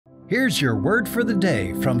Here's your word for the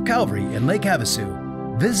day from Calvary in Lake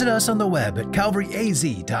Havasu. Visit us on the web at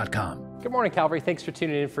calvaryaz.com. Good morning, Calvary. Thanks for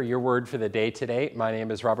tuning in for your word for the day today. My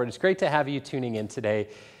name is Robert. It's great to have you tuning in today.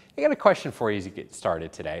 I got a question for you as you get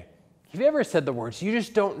started today. Have you ever said the words, you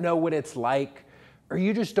just don't know what it's like, or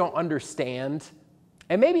you just don't understand?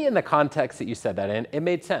 And maybe in the context that you said that in, it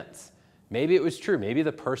made sense. Maybe it was true. Maybe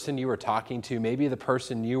the person you were talking to, maybe the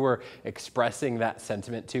person you were expressing that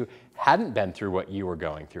sentiment to hadn't been through what you were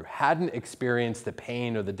going through, hadn't experienced the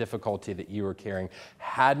pain or the difficulty that you were carrying,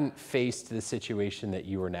 hadn't faced the situation that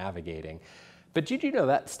you were navigating. But did you know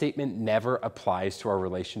that statement never applies to our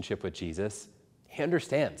relationship with Jesus? He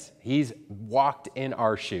understands. He's walked in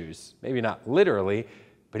our shoes. Maybe not literally,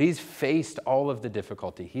 but he's faced all of the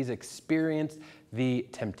difficulty. He's experienced the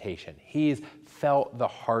temptation. He's felt the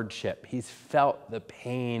hardship. He's felt the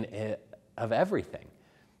pain of everything.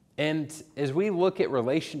 And as we look at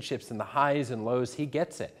relationships and the highs and lows, he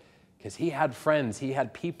gets it. Because he had friends, he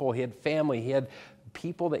had people, he had family, he had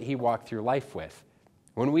people that he walked through life with.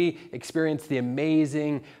 When we experience the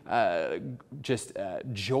amazing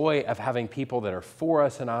joy of having people that are for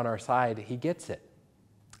us and on our side, he gets it.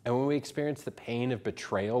 And when we experience the pain of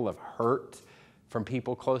betrayal, of hurt from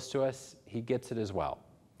people close to us, he gets it as well.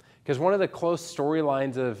 Because one of the close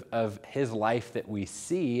storylines of his life that we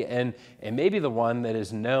see, and maybe the one that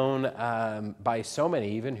is known by so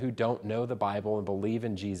many even who don't know the Bible and believe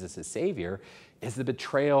in Jesus as Savior, is the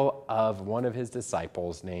betrayal of one of his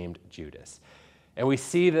disciples named Judas. And we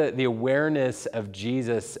see the awareness of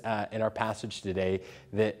Jesus in our passage today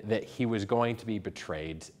that he was going to be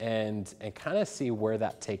betrayed, and kind of see where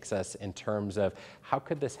that takes us in terms of how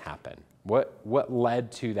could this happen? What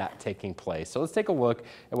led to that taking place? So let's take a look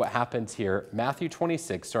at what happens here. Matthew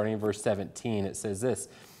 26, starting in verse 17, it says this.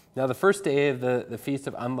 Now the first day of the Feast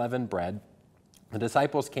of Unleavened Bread, the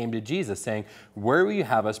disciples came to Jesus saying, "Where will you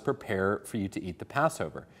have us prepare for you to eat the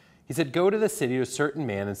Passover?" He said, "Go to the city to a certain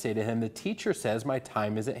man and say to him, 'The teacher says, my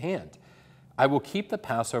time is at hand. I will keep the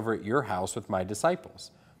Passover at your house with my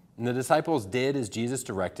disciples.' And the disciples did as Jesus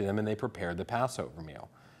directed them, and they prepared the Passover meal.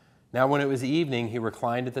 Now when it was evening, he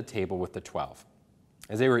reclined at the table with the 12.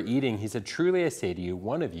 As they were eating, he said, 'Truly I say to you,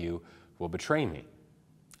 one of you will betray me.'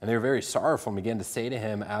 And they were very sorrowful and began to say to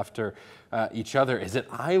him after each other, 'Is it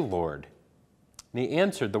I, Lord?' And he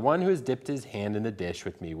answered, 'The one who has dipped his hand in the dish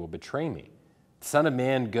with me will betray me. The Son of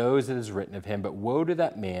Man goes as it is written of him, but woe to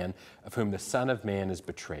that man of whom the Son of Man is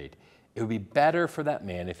betrayed. It would be better for that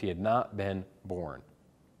man if he had not been born.'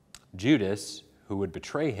 Judas, who would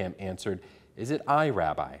betray him, answered, 'Is it I,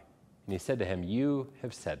 Rabbi?' And he said to him, 'You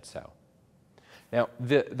have said so.'" Now,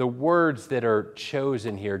 the words that are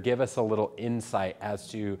chosen here give us a little insight as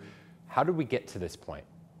to how did we get to this point?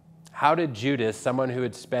 How did Judas, someone who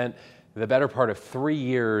had spent the better part of 3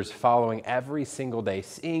 years following every single day,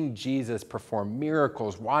 seeing Jesus perform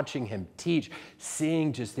miracles, watching him teach,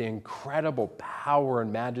 seeing just the incredible power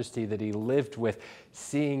and majesty that he lived with,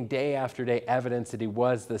 seeing day after day evidence that he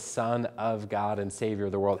was the Son of God and Savior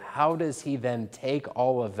of the world, how does he then take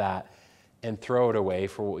all of that and throw it away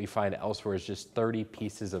for what we find elsewhere is just 30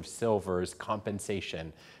 pieces of silver as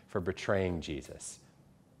compensation for betraying Jesus?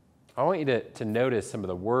 I want you to notice some of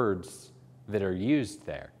the words that are used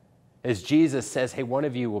there. As Jesus says, "Hey, one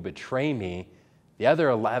of you will betray me," the other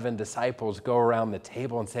 11 disciples go around the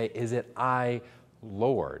table and say, "Is it I,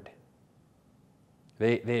 Lord?"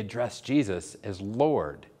 They address Jesus as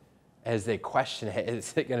Lord as they question, "Hey,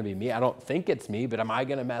 is it going to be me? I don't think it's me, but am I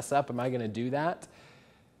going to mess up? Am I going to do that?"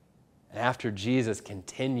 And after Jesus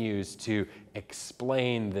continues to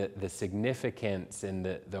explain the significance and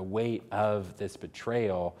the weight of this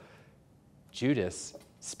betrayal, Judas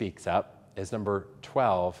speaks up as number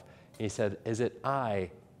 12. He said, "Is it I,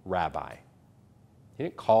 Rabbi?" He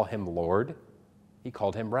didn't call him Lord. He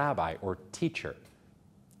called him Rabbi or teacher.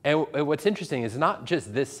 And what's interesting is not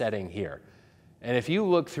just this setting here. And if you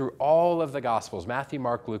look through all of the Gospels, Matthew,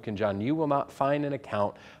 Mark, Luke, and John, you will not find an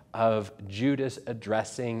account of Judas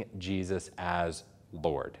addressing Jesus as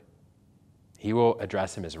Lord. He will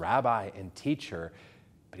address him as Rabbi and teacher,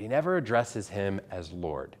 but he never addresses him as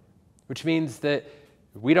Lord, which means that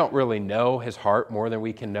we don't really know his heart more than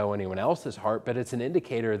we can know anyone else's heart, but it's an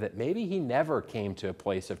indicator that maybe he never came to a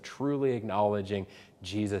place of truly acknowledging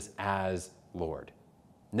Jesus as Lord.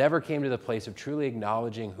 Never came to the place of truly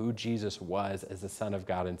acknowledging who Jesus was as the Son of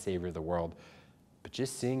God and Savior of the world, but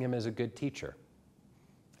just seeing him as a good teacher.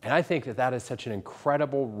 And I think that is such an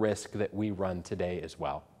incredible risk that we run today as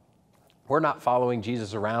well. We're not following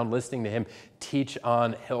Jesus around, listening to him teach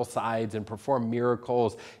on hillsides and perform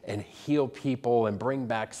miracles and heal people and bring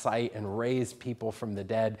back sight and raise people from the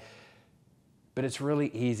dead. But but it's really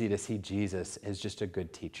easy to see Jesus as just a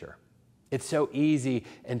good teacher. It's so easy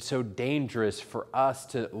and so dangerous for us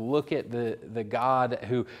to look at the God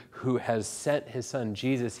who has sent his son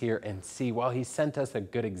Jesus here and see, well, he sent us a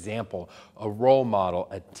good example, a role model,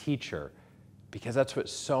 a teacher, because that's what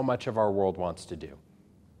so much of our world wants to do.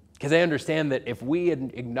 Because they understand that if we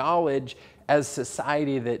acknowledge as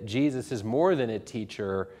society that Jesus is more than a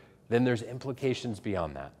teacher, then there's implications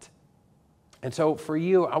beyond that. And so for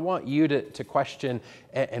you, I want you to question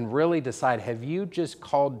and really decide, have you just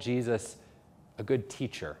called Jesus a good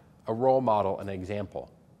teacher, a role model, an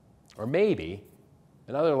example? Or maybe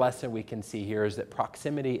another lesson we can see here is that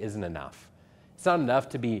proximity isn't enough. It's not enough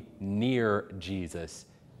to be near Jesus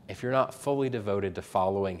if you're not fully devoted to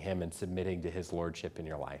following him and submitting to his lordship in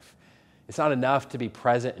your life. It's not enough to be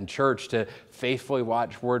present in church, to faithfully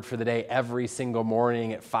watch Word for the Day every single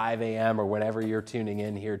morning at 5 a.m. or whenever you're tuning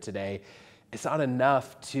in here today. It's not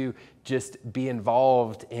enough to just be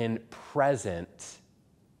involved in present,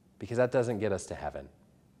 because that doesn't get us to heaven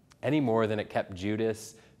any more than it kept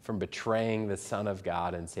Judas from betraying the Son of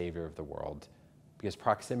God and Savior of the world, because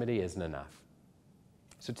proximity isn't enough.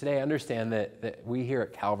 So today, understand that we here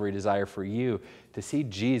at Calvary desire for you to see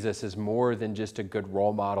Jesus as more than just a good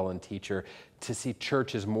role model and teacher, to see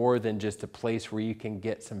church as more than just a place where you can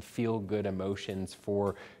get some feel-good emotions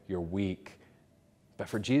for your week, but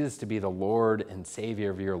for Jesus to be the Lord and Savior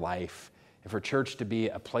of your life, and for church to be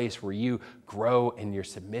a place where you grow in your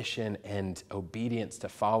submission and obedience to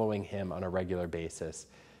following him on a regular basis.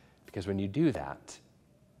 Because when you do that,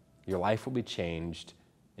 your life will be changed,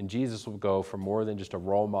 and Jesus will go from more than just a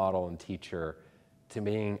role model and teacher to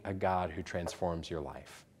being a God who transforms your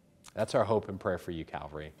life. That's our hope and prayer for you,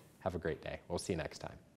 Calvary. Have a great day. We'll see you next time.